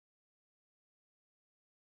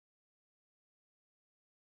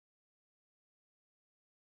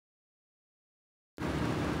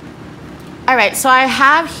All right, so I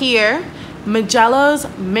have here Mijello's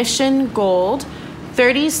Mission Gold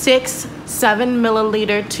 36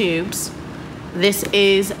 7-milliliter tubes. This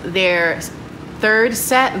is their third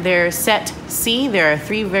set, their set C. There are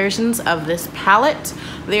 3 versions of this palette.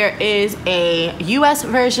 There is a US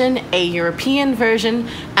version, a European version,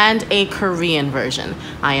 and a Korean version.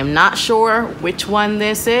 I am not sure which one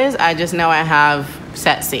this is. I just know I have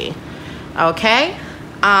set C. Okay,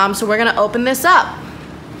 so we're gonna open this up.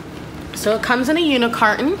 So it comes in a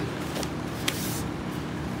unicarton.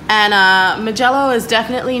 And Mijello is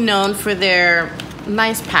definitely known for their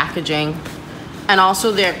nice packaging and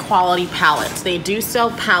also their quality palettes. They do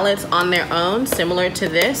sell palettes on their own, similar to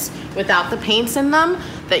this, without the paints in them,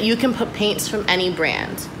 that you can put paints from any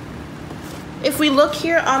brand. If we look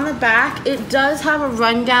here on the back, it does have a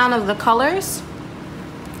rundown of the colors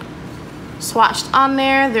swatched on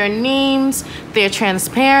there, their names, their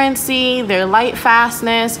transparency, their light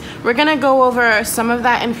fastness. We're gonna go over some of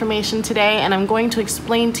that information today, and I'm going to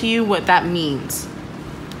explain to you what that means.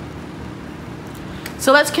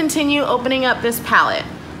 So let's continue opening up this palette.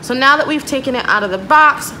 So now that we've taken it out of the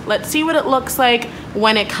box, let's see what it looks like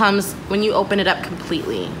when you open it up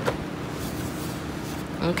completely.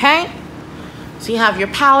 Okay, so you have your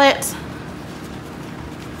palette,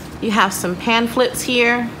 you have some pamphlets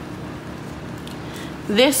here.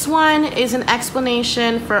 This one is an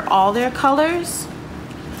explanation for all their colors,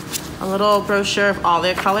 a little brochure of all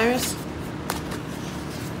their colors,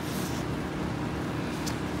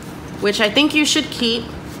 which I think you should keep.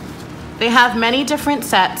 They have many different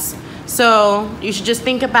sets, so you should just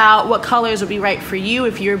think about what colors would be right for you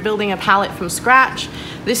if you're building a palette from scratch.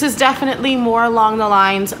 This is definitely more along the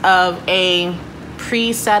lines of a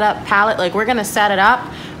pre-set up palette. Like, we're gonna set it up,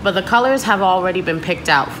 but the colors have already been picked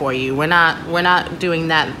out for you. We're not doing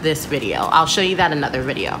that this video. I'll show you that in another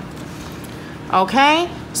video. Okay,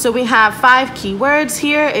 so we have 5 keywords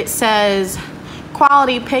here. It says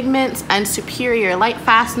quality pigments and superior light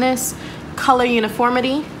fastness, color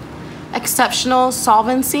uniformity, exceptional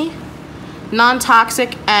solvency,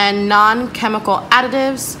 non-toxic and non-chemical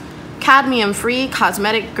additives, cadmium-free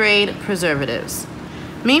cosmetic grade preservatives.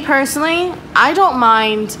 Me personally, I don't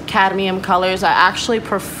mind cadmium colors. I actually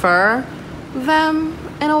prefer them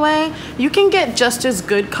in a way. You can get just as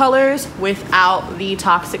good colors without the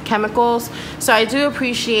toxic chemicals. So I do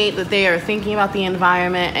appreciate that they are thinking about the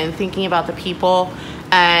environment and thinking about the people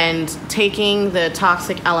and taking the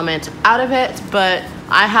toxic element out of it. But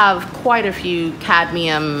I have quite a few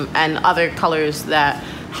cadmium and other colors that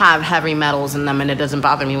have heavy metals in them, and it doesn't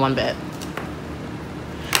bother me one bit.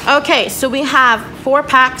 Okay, so we have 4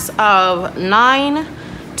 packs of 9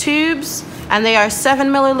 tubes, and they are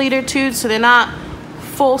 7-milliliter tubes, so they're not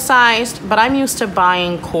full-sized, but I'm used to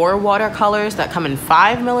buying core watercolors that come in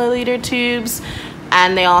 5-milliliter tubes,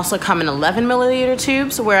 and they also come in 11-milliliter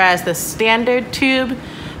tubes, whereas the standard tube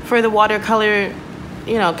for the watercolor,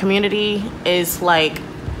 community is like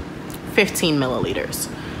 15 milliliters.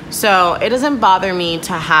 So it doesn't bother me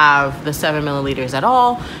to have the 7 milliliters at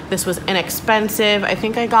all. This was inexpensive. I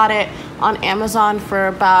think I got it on Amazon for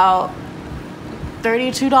about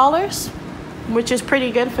 $32, which is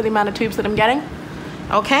pretty good for the amount of tubes that I'm getting.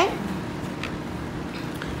 Okay.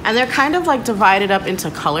 And they're kind of like divided up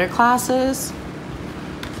into color classes.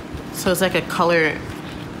 So it's like a color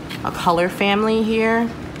family here.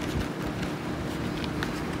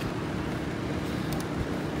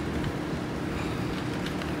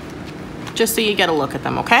 Just so you get a look at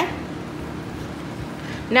them, okay?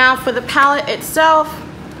 Now for the palette itself,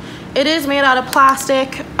 it is made out of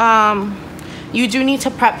plastic. You do need to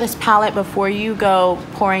prep this palette before you go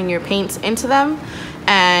pouring your paints into them,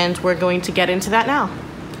 and we're going to get into that now.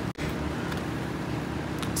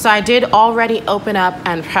 So I did already open up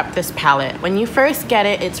and prep this palette. When you first get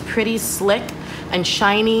it, it's pretty slick and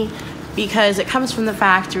shiny because it comes from the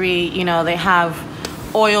factory. They have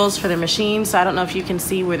oils for the machine, so I don't know if you can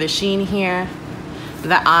see where the sheen here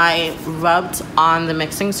that I rubbed on the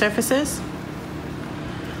mixing surfaces,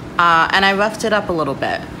 and I roughed it up a little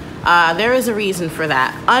bit. There is a reason for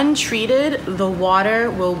that. Untreated, the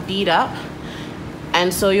water will bead up,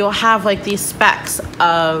 and so you'll have like these specks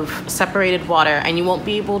of separated water, and you won't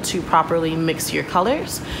be able to properly mix your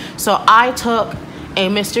colors. So I took a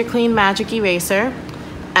Mr. Clean Magic Eraser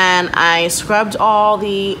and I scrubbed all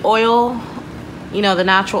the oil, the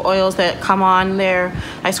natural oils that come on there.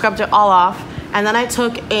 I scrubbed it all off, and then I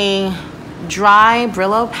took a dry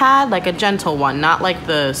Brillo pad, like a gentle one, not like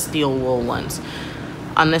the steel wool ones,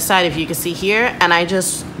 on this side, if you can see here, and I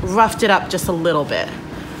just roughed it up just a little bit.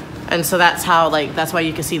 And so that's why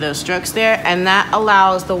you can see those strokes there, and that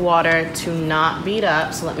allows the water to not bead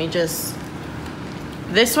up. So let me just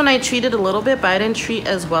This one I treated a little bit, but I didn't treat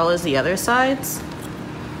as well as the other sides.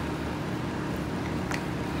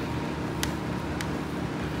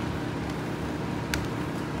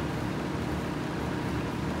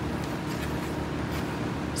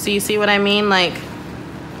 So you see what I mean? Like,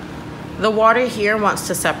 the water here wants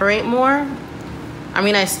to separate more. I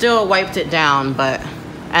mean, I still wiped it down,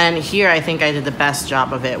 and here I think I did the best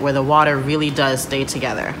job of it, where the water really does stay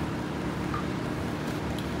together.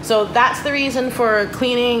 So that's the reason for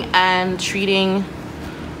cleaning and treating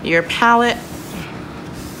your palette,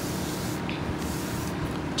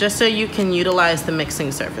 just so you can utilize the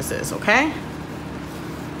mixing surfaces, okay?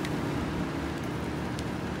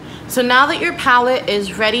 So now that your palette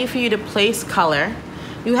is ready for you to place color,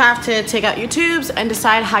 you have to take out your tubes and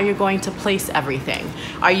decide how you're going to place everything.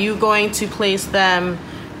 Are you going to place them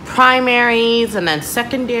primaries and then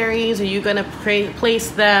secondaries? Are you going to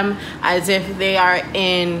place them as if they are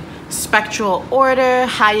in spectral order?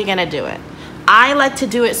 How are you going to do it? I like to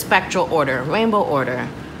do it spectral order, rainbow order.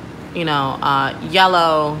 You know,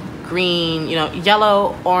 yellow, green, you know,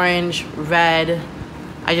 yellow, orange, red.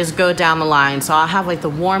 I just go down the line. So I'll have like the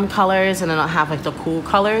warm colors and then I'll have like the cool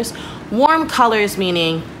colors. Warm colors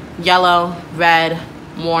meaning yellow, red,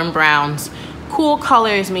 warm browns. Cool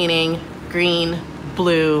colors meaning green,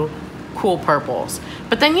 blue, cool purples.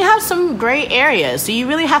 But then you have some gray areas. So you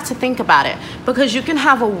really have to think about it, because you can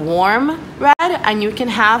have a warm red and you can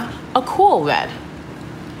have a cool red.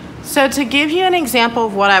 So to give you an example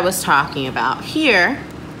of what I was talking about, here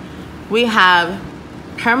we have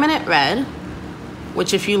permanent red,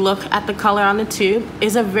 which if you look at the color on the tube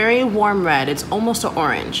is a very warm red. It's almost an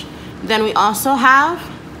orange. Then we also have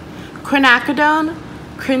quinacridone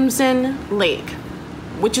crimson lake,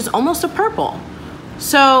 which is almost a purple.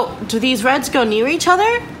 So do these reds go near each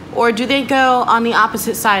other, or do they go on the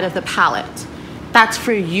opposite side of the palette? That's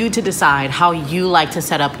for you to decide how you like to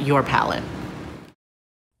set up your palette.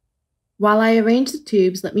 While I arrange the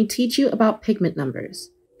tubes, let me teach you about pigment numbers.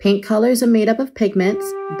 Paint colors are made up of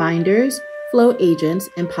pigments, binders, flow agents,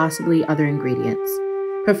 and possibly other ingredients.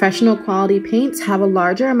 Professional quality paints have a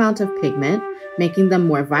larger amount of pigment, making them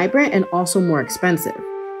more vibrant and also more expensive.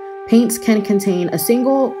 Paints can contain a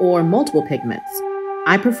single or multiple pigments.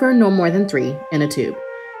 I prefer no more than 3 in a tube,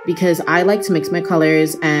 because I like to mix my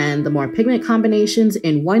colors, and the more pigment combinations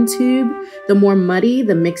in one tube, the more muddy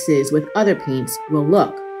the mixes with other paints will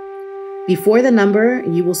look. Before the number,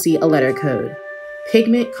 you will see a letter code.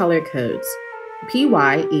 Pigment color codes.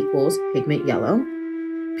 PY equals pigment yellow,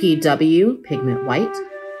 PW pigment white,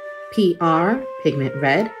 PR pigment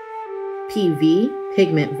red, PV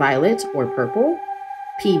pigment violet or purple,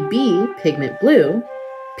 PB pigment blue,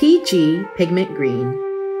 PG pigment green,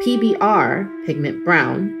 PBR pigment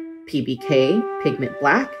brown, PBK pigment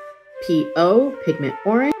black, PO pigment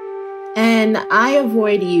orange, and I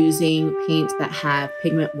avoid using paints that have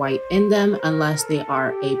pigment white in them unless they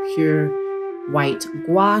are a pure white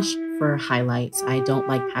gouache for highlights. I don't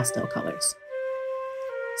like pastel colors.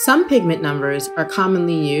 Some pigment numbers are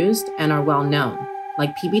commonly used and are well known,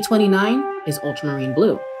 like PB29 is ultramarine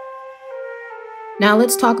blue. Now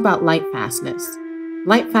let's talk about light fastness.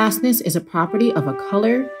 Light fastness is a property of a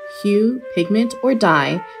color, hue, pigment, or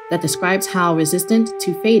dye that describes how resistant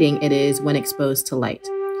to fading it is when exposed to light.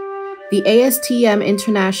 The ASTM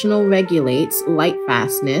International regulates light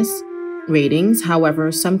fastness ratings.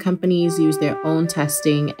 However, some companies use their own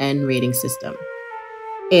testing and rating system.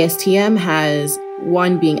 ASTM has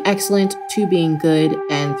 1 being excellent, 2 being good,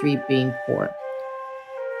 and 3 being poor.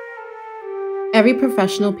 Every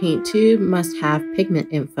professional paint tube must have pigment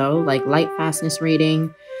info like light fastness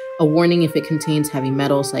rating, a warning if it contains heavy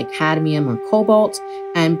metals like cadmium or cobalt,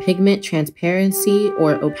 and pigment transparency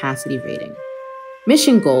or opacity rating.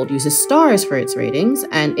 Mission Gold uses stars for its ratings,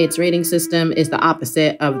 and its rating system is the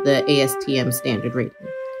opposite of the ASTM standard rating.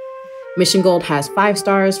 Mission Gold has 5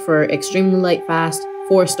 stars for extremely light fast,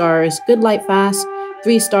 4 stars good light fast,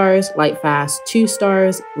 3 stars light fast, 2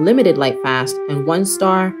 stars limited light fast, and 1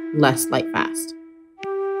 star less light fast.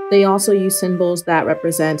 They also use symbols that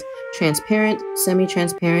represent transparent,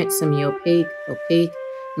 semi-transparent, semi-opaque, opaque,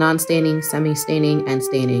 non-staining, semi-staining, and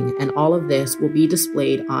staining, and all of this will be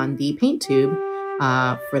displayed on the paint tube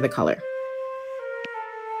for the color.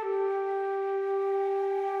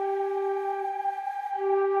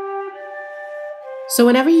 So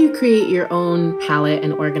whenever you create your own palette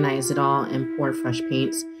and organize it all and pour fresh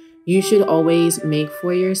paints, you should always make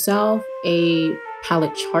for yourself a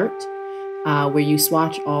palette chart where you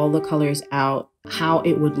swatch all the colors out, how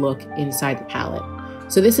it would look inside the palette.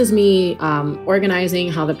 So this is me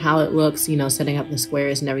organizing how the palette looks, you know, setting up the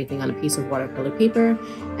squares and everything on a piece of watercolor paper.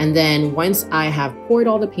 And then once I have poured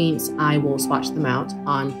all the paints, I will swatch them out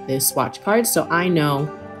on this swatch card so I know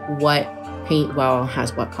what paint well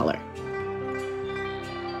has what color.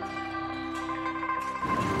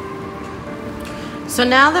 So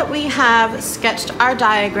now that we have sketched our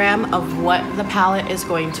diagram of what the palette is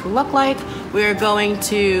going to look like, we're going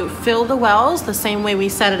to fill the wells the same way we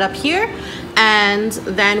set it up here, and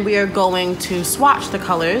then we are going to swatch the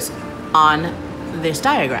colors on this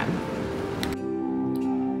diagram.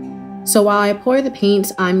 So while I pour the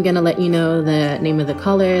paint, I'm gonna let you know the name of the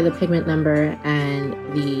color, the pigment number, and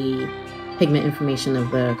the pigment information of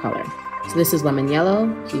the color. So this is Lemon Yellow,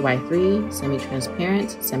 PY3,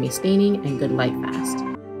 semi-transparent, semi-staining, and good light fast.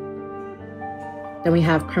 Then we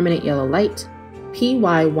have Permanent Yellow Light,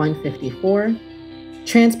 PY154,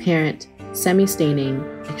 transparent, semi-staining,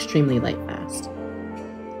 extremely light fast.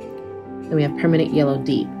 Then we have Permanent Yellow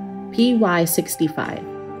Deep, PY65,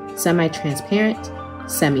 semi-transparent,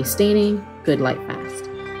 semi-staining, good light fast.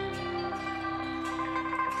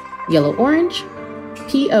 Yellow Orange,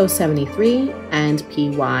 PO73 and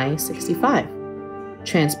PY65.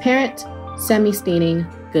 Transparent, semi-staining,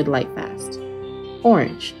 good light fast.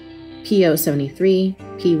 Orange, PO73,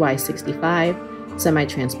 PY65,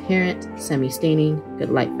 semi-transparent, semi-staining, good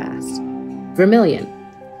light fast. Vermilion,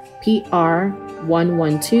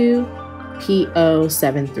 PR112,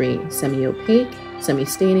 PO73, semi-opaque,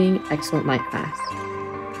 semi-staining, excellent light fast.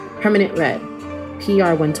 Permanent Red,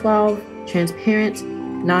 PR112, transparent,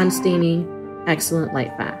 non-staining, excellent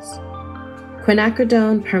light fast.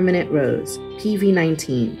 Quinacridone Permanent Rose,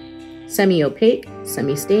 PV19, semi-opaque,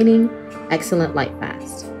 semi-staining, excellent light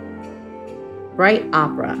fast. Bright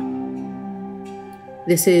Opera.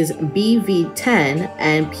 This is BV10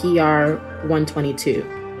 and PR122,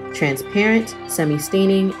 transparent,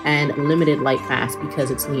 semi-staining, and limited light fast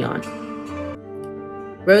because it's neon.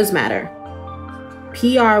 Rose Madder,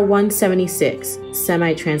 PR176,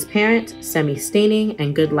 semi-transparent, semi-staining,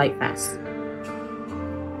 and good light fast.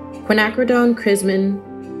 Quinacridone Chrisman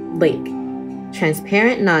Lake,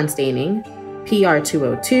 transparent, non-staining,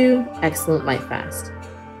 PR202, excellent light fast.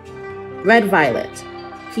 Red Violet,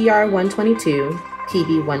 PR122,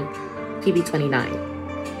 PB29,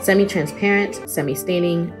 semi-transparent,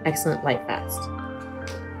 semi-staining, excellent light fast.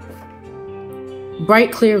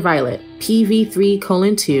 Bright Clear Violet,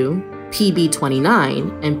 PV3:2,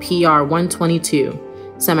 PB29, and PR122,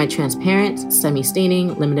 semi-transparent,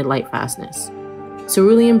 semi-staining, limited light fastness.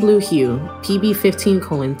 Cerulean Blue Hue,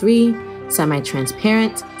 PB15:3,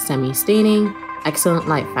 semi-transparent, semi-staining, excellent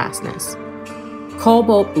light fastness.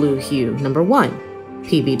 Cobalt Blue Hue, number 1,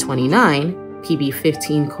 PB29,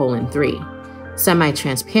 PB15:3,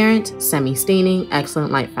 semi-transparent, semi-staining,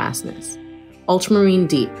 excellent light fastness. Ultramarine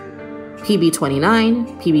Deep, PB29,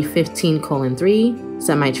 PB15:3,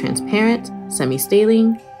 semi-transparent,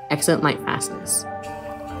 semi-staining, excellent light fastness.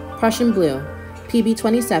 Prussian Blue,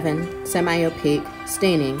 PB27, semi-opaque,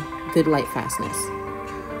 staining, good light fastness.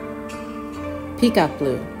 Peacock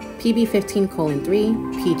Blue, PB15:3,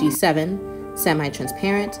 PG7,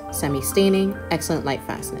 semi-transparent, semi-staining, excellent light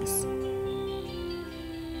fastness.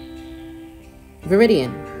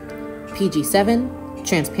 Viridian, PG7,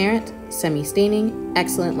 transparent, semi-staining,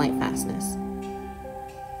 excellent light fastness.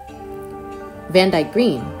 Van Dyke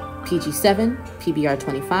Green, PG7,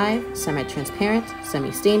 PBR25, semi-transparent,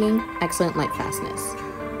 semi-staining, excellent light fastness.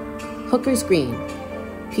 Hooker's Green,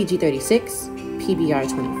 PG36,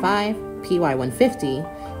 PBR25, PY150,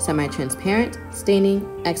 semi-transparent, staining,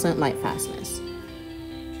 excellent light fastness.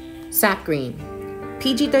 Sap Green,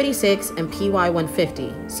 PG36 and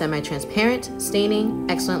PY150, semi-transparent, staining,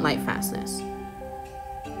 excellent light fastness.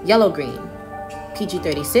 Yellow Green,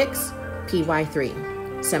 PG36, PY3,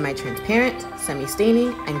 semi-transparent,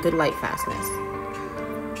 semi-staining, and good light fastness.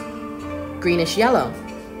 Greenish Yellow,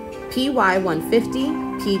 PY150,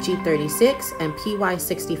 PG36, and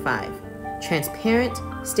PY65, transparent,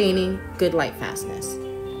 staining, good light fastness.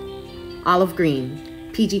 Olive Green,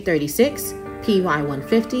 PG36,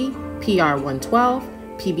 PY150, PR112,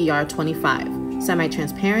 PBR25,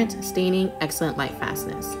 semi-transparent, staining, excellent light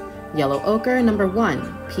fastness. Yellow Ochre, number 1,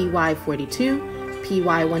 PY42,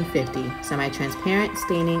 PY150, semi-transparent,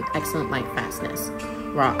 staining, excellent light fastness.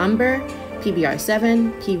 Raw Umber,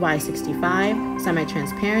 PBR7, PY65,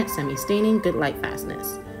 semi-transparent, semi-staining, good light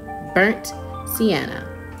fastness. Burnt Sienna,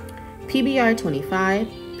 PBR25,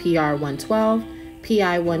 PR112,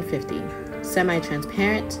 PI150,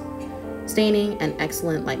 semi-transparent, staining, and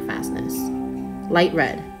excellent light fastness. Light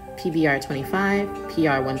Red, PBR25,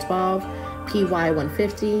 PR112,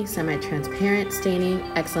 PY150, semi-transparent, staining,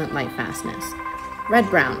 excellent light fastness. Red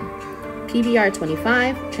brown, PBR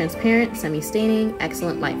 25, transparent, semi-staining,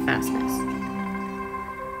 excellent light fastness.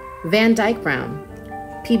 Van Dyke brown,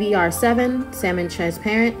 PBR 7, salmon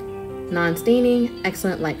transparent, non-staining,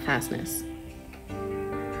 excellent light fastness.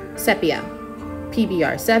 Sepia,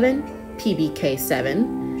 PBR 7, PBK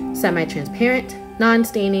 7, semi-transparent,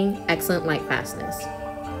 non-staining, excellent light fastness.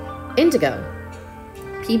 Indigo,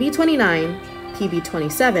 PB 29, PB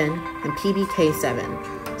 27, and PBK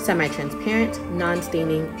 7, semi-transparent,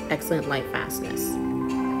 non-staining, excellent light fastness.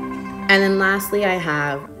 And then lastly, I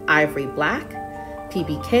have Ivory Black,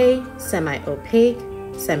 PBK, semi-opaque,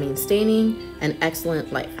 semi-staining, and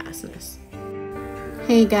excellent light fastness.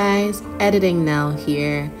 Hey guys, Editing Nell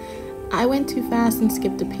here. I went too fast and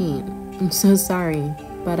skipped a paint. I'm so sorry,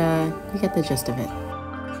 but you get the gist of it.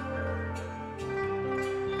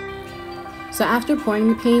 So after pouring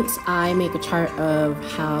the paints, I make a chart of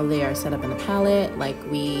how they are set up in the palette like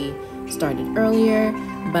we started earlier,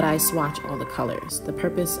 but I swatch all the colors. The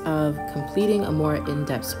purpose of completing a more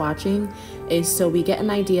in-depth swatching is so we get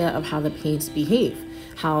an idea of how the paints behave,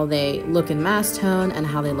 how they look in mass tone and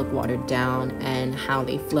how they look watered down, and how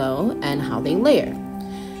they flow and how they layer.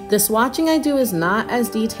 The swatching I do is not as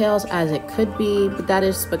detailed as it could be, but that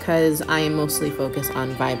is because I am mostly focused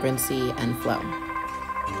on vibrancy and flow.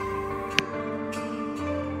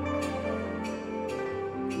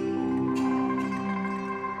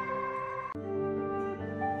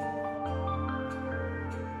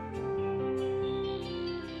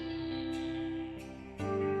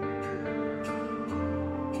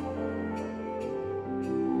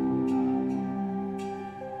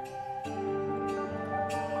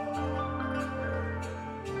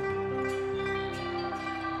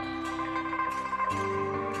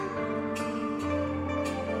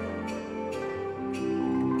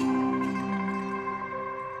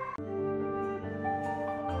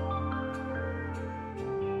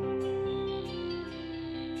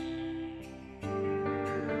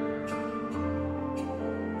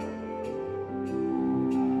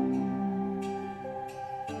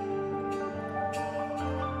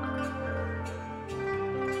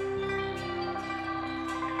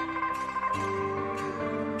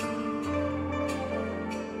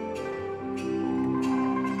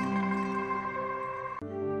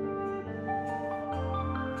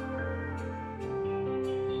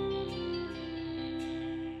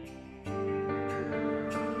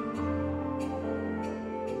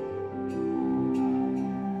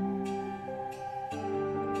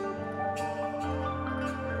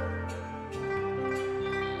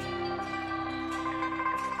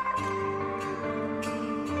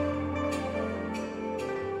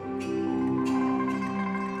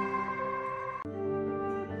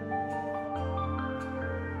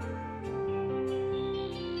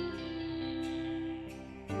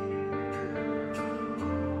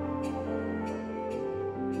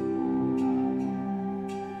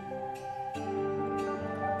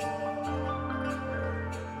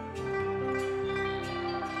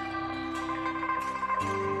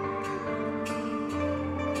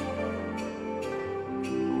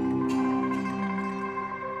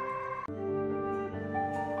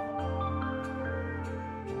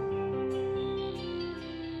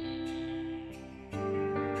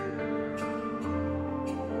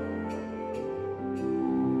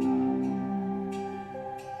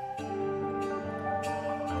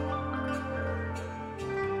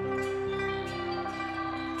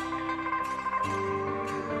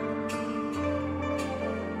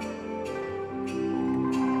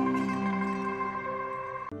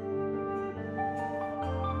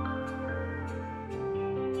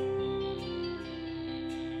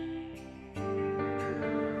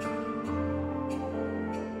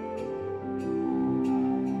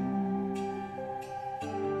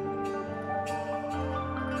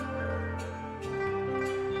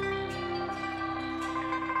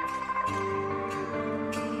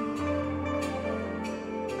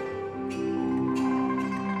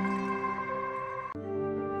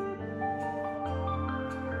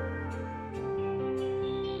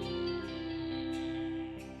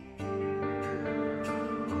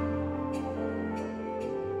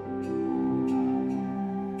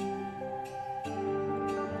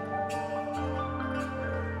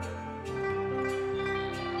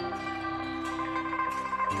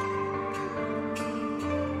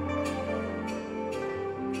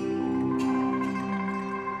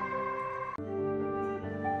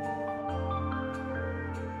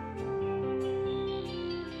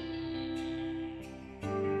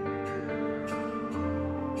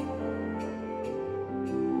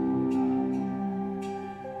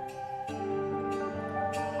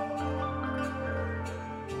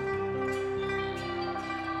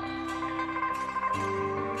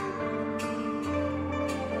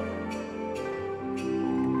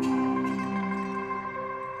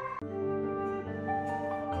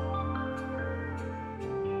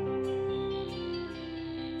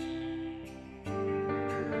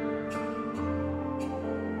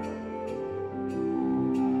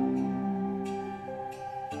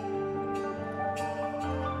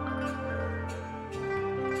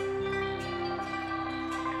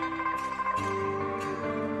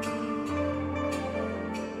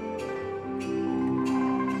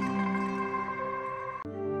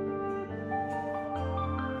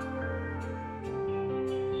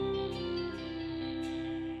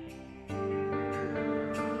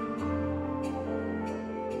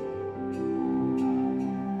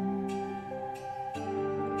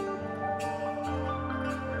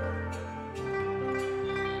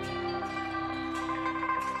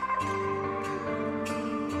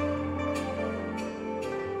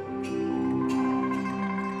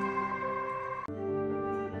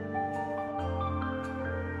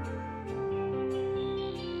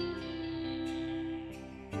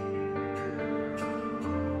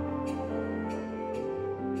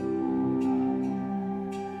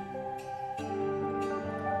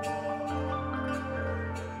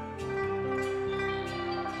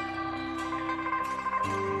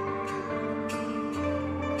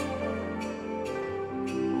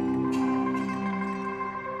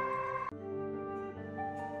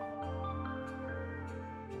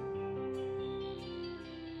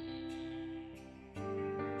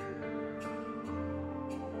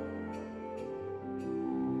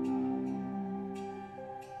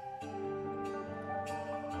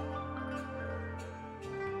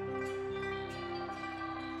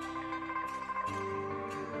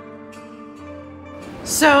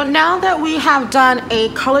 So now that we have done a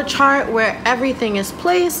color chart where everything is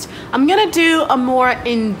placed, I'm gonna do a more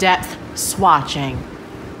in-depth swatching.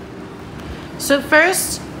 So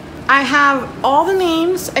first, I have all the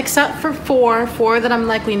names except for four that I'm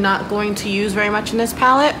likely not going to use very much in this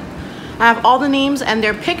palette. I have all the names and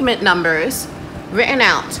their pigment numbers written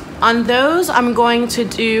out. On those, I'm going to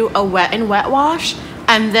do a wet and wet wash,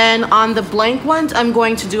 and then on the blank ones, I'm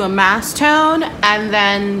going to do a mass tone and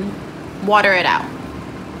then water it out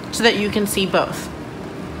so that you can see both.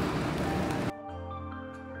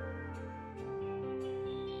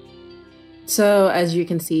 So as you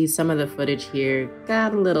can see, some of the footage here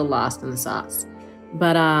got a little lost in the sauce.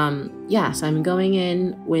 But yeah, so I'm going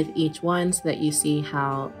in with each one so that you see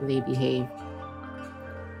how they behave.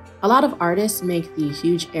 A lot of artists make the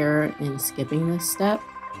huge error in skipping this step.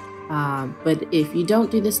 But if you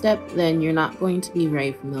don't do this step, then you're not going to be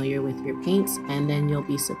very familiar with your paints, and then you'll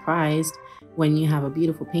be surprised when you have a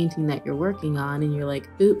beautiful painting that you're working on and you're like,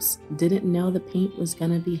 oops, didn't know the paint was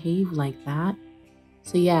gonna behave like that.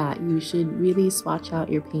 So yeah, you should really swatch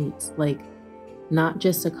out your paints, like not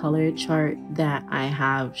just a color chart that I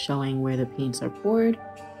have showing where the paints are poured,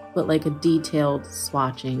 but like a detailed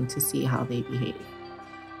swatching to see how they behave.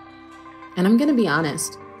 And I'm gonna be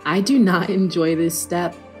honest, I do not enjoy this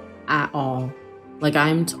step at all. Like,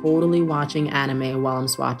 I'm totally watching anime while I'm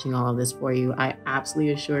swatching all of this for you. I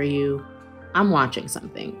absolutely assure you, I'm watching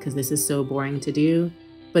something because this is so boring to do,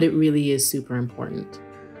 but it really is super important.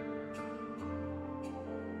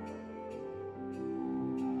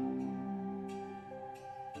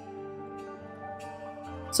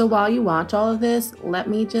 So while you watch all of this, let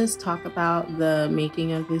me just talk about the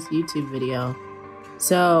making of this YouTube video.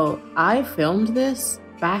 So I filmed this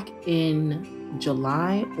back in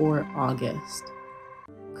July or August.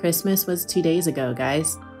 Christmas was 2 days ago,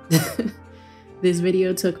 guys. This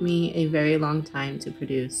video took me a very long time to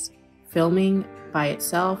produce. Filming by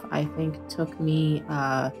itself, I think, took me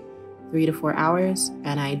 3 to 4 hours,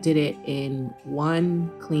 and I did it in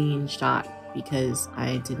one clean shot because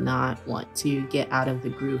I did not want to get out of the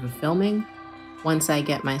groove of filming. Once I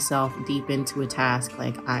get myself deep into a task,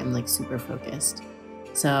 like, I'm like super focused.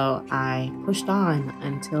 So I pushed on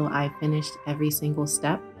until I finished every single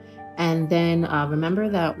step. And then remember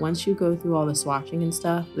that once you go through all the swatching and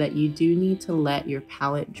stuff, that you do need to let your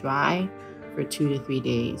palette dry for 2 to 3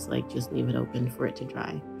 days. Like, just leave it open for it to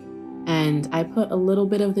dry. And I put a little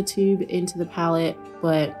bit of the tube into the palette,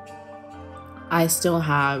 but I still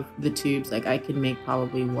have the tubes. Like, I could make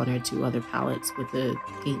probably 1 or 2 other palettes with the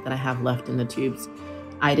paint that I have left in the tubes.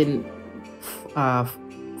 I didn't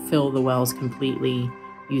fill the wells completely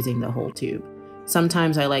using the whole tube.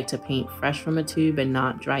 Sometimes I like to paint fresh from a tube and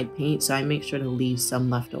not dried paint, so I make sure to leave some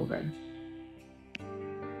left over.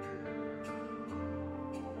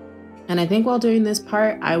 And I think while doing this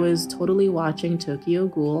part, I was totally watching Tokyo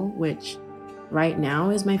Ghoul, which right now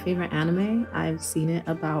is my favorite anime. I've seen it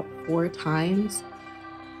about 4 times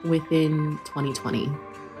within 2020.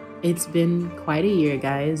 It's been quite a year,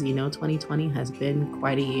 guys. You know, 2020 has been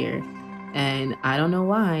quite a year. And I don't know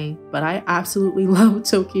why, but I absolutely love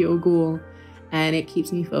Tokyo Ghoul, and it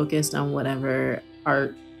keeps me focused on whatever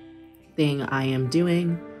art thing I am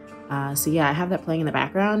doing. So yeah, I have that playing in the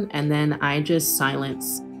background, and then I just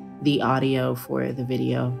silence the audio for the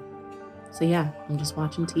video. So yeah, I'm just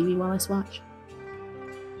watching TV while I swatch.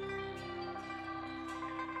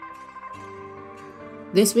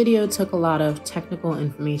 This video took a lot of technical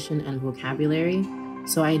information and vocabulary.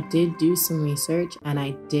 So I did do some research, and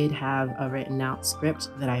I did have a written out script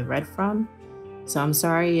that I read from. So I'm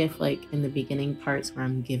sorry if, like, in the beginning parts where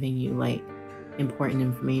I'm giving you like important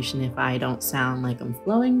information, if I don't sound like I'm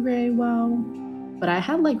flowing very well, but I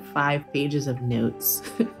had like 5 pages of notes.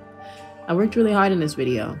 I worked really hard in this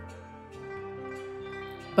video.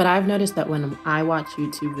 But I've noticed that when I watch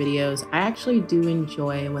YouTube videos, I actually do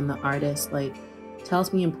enjoy when the artist like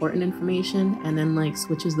tells me important information and then like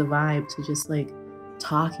switches the vibe to just like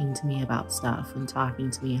talking to me about stuff and talking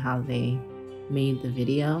to me how they made the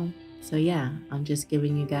video. So yeah, I'm just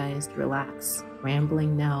giving you guys the relax,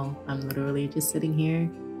 rambling now. I'm literally just sitting here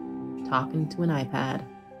talking to an iPad.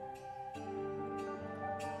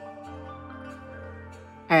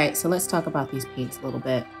 All right, so let's talk about these paints a little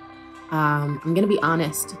bit. I'm gonna be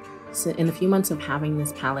honest. So in the few months of having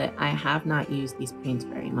this palette, I have not used these paints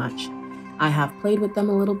very much. I have played with them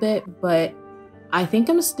a little bit, but I think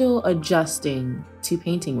I'm still adjusting to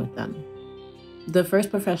painting with them. The first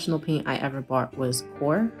professional paint I ever bought was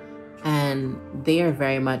Core, and they are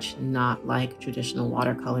very much not like traditional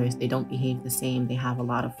watercolors. They don't behave the same. They have a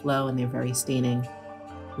lot of flow and they're very staining.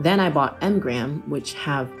 Then I bought Mgram, which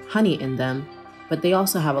have honey in them, but they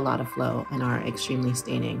also have a lot of flow and are extremely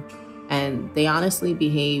staining. And they honestly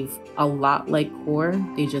behave a lot like Core,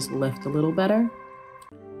 they just lift a little better.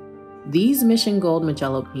 These Mission Gold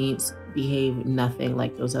Mijello paints behave nothing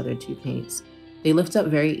like those other two paints. They lift up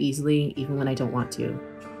very easily even when I don't want to.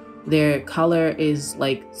 Their color is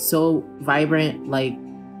like so vibrant, like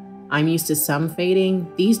I'm used to some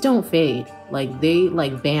fading. These don't fade. Like they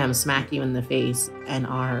like bam, smack you in the face and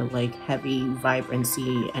are like heavy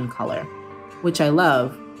vibrancy and color, which I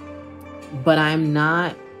love, but I'm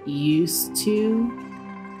not used to.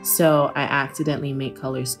 So I accidentally make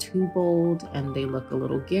colors too bold and they look a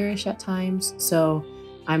little garish at times. So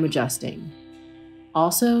I'm adjusting.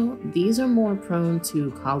 Also, these are more prone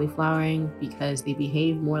to cauliflowering because they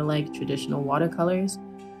behave more like traditional watercolors,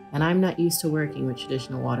 and I'm not used to working with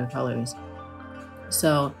traditional watercolors.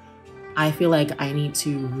 So I feel like I need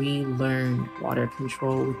to relearn water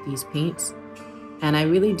control with these paints. And I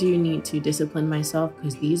really do need to discipline myself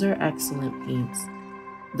because these are excellent paints.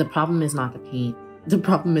 The problem is not the paint. The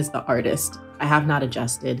problem is the artist. I have not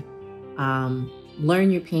adjusted.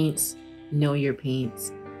 Learn your paints, know your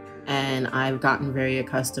paints. And I've gotten very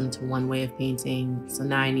accustomed to one way of painting. So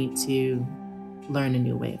now I need to learn a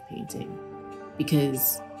new way of painting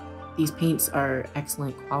because these paints are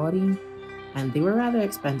excellent quality and they were rather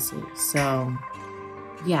expensive. So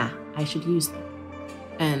yeah, I should use them.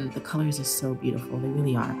 And the colors are so beautiful. They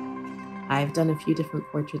really are. I've done a few different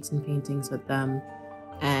portraits and paintings with them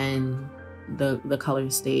and the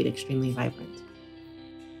colors stayed extremely vibrant.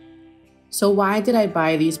 So why did I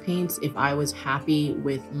buy these paints if I was happy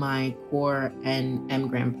with my Core and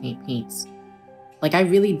M-Gram paints? Like I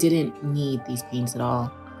really didn't need these paints at all,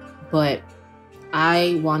 but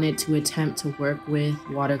I wanted to attempt to work with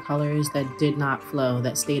watercolors that did not flow,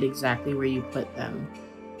 that stayed exactly where you put them.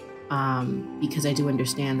 Because I do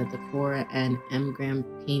understand that the Core and M-Gram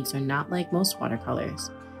paints are not like most watercolors.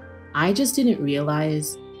 I just didn't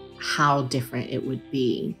realize how different it would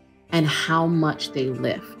be and how much they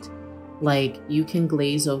lift. Like you can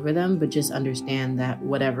glaze over them, but just understand that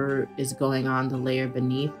whatever is going on the layer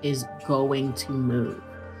beneath is going to move.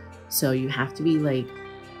 So you have to be like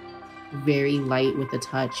very light with the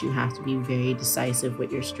touch. You have to be very decisive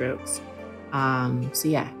with your strokes. So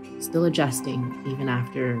yeah, still adjusting even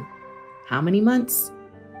after how many months?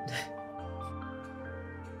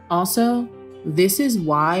 Also, this is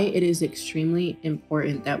why it is extremely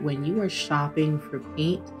important that when you are shopping for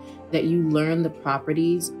paint, that you learn the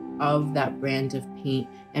properties of that brand of paint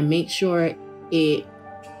and make sure it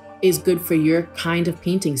is good for your kind of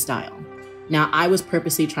painting style. Now, I was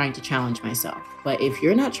purposely trying to challenge myself, but if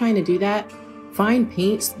you're not trying to do that, find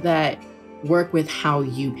paints that work with how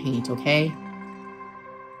you paint, okay?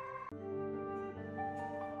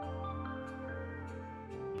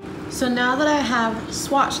 So now that I have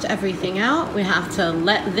swatched everything out, we have to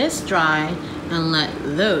let this dry and let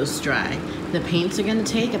those dry. The paints are gonna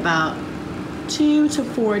take about 2 to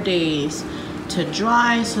 4 days to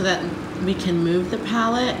dry so that we can move the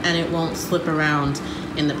palette and it won't slip around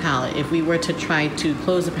in the palette. If we were to try to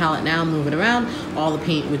close the palette now, move it around, all the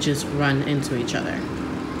paint would just run into each other.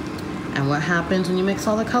 And what happens when you mix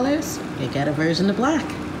all the colors? You get a version of black.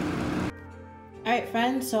 All right,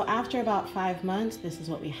 friends, so after about 5 months, this is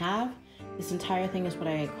what we have. This entire thing is what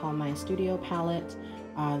I call my studio palette.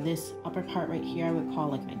 This upper part right here I would call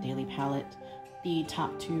like my daily palette. The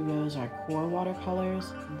top 2 rows are Core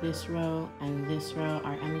watercolors. This row and this row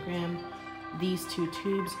are M-Gram. These 2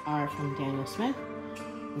 tubes are from Daniel Smith.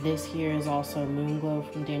 This here is also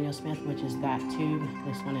Moonglow from Daniel Smith, which is that tube.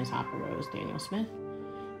 This one is Opera Rose, Daniel Smith.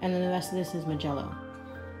 And then the rest of this is Mijello.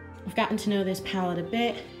 I've gotten to know this palette a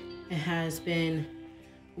bit. It has been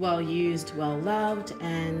well used, well loved,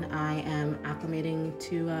 and I am acclimating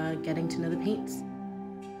to getting to know the paints.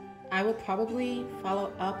 I will probably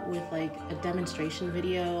follow up with like a demonstration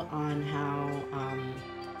video on how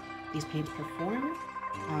these paints perform,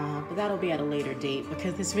 but that'll be at a later date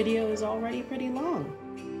because this video is already pretty long.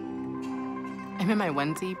 I'm in my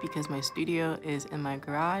onesie because my studio is in my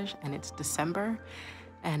garage and it's December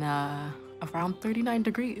and around 39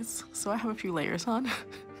 degrees, so I have a few layers on.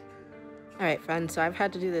 All right, friends, so I've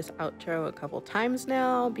had to do this outro a couple times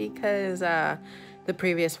now because the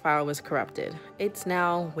previous file was corrupted. It's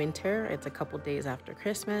now winter. It's a couple days after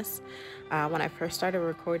Christmas. When I first started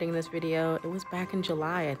recording this video, it was back in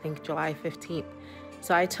July, I think July 15th.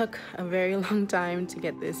 So I took a very long time to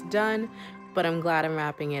get this done, but I'm glad I'm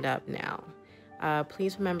wrapping it up now.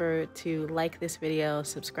 Please remember to like this video,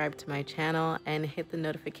 subscribe to my channel, and hit the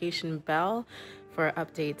notification bell for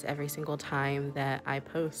updates every single time that I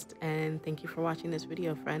post. And thank you for watching this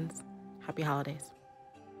video, friends. Happy holidays.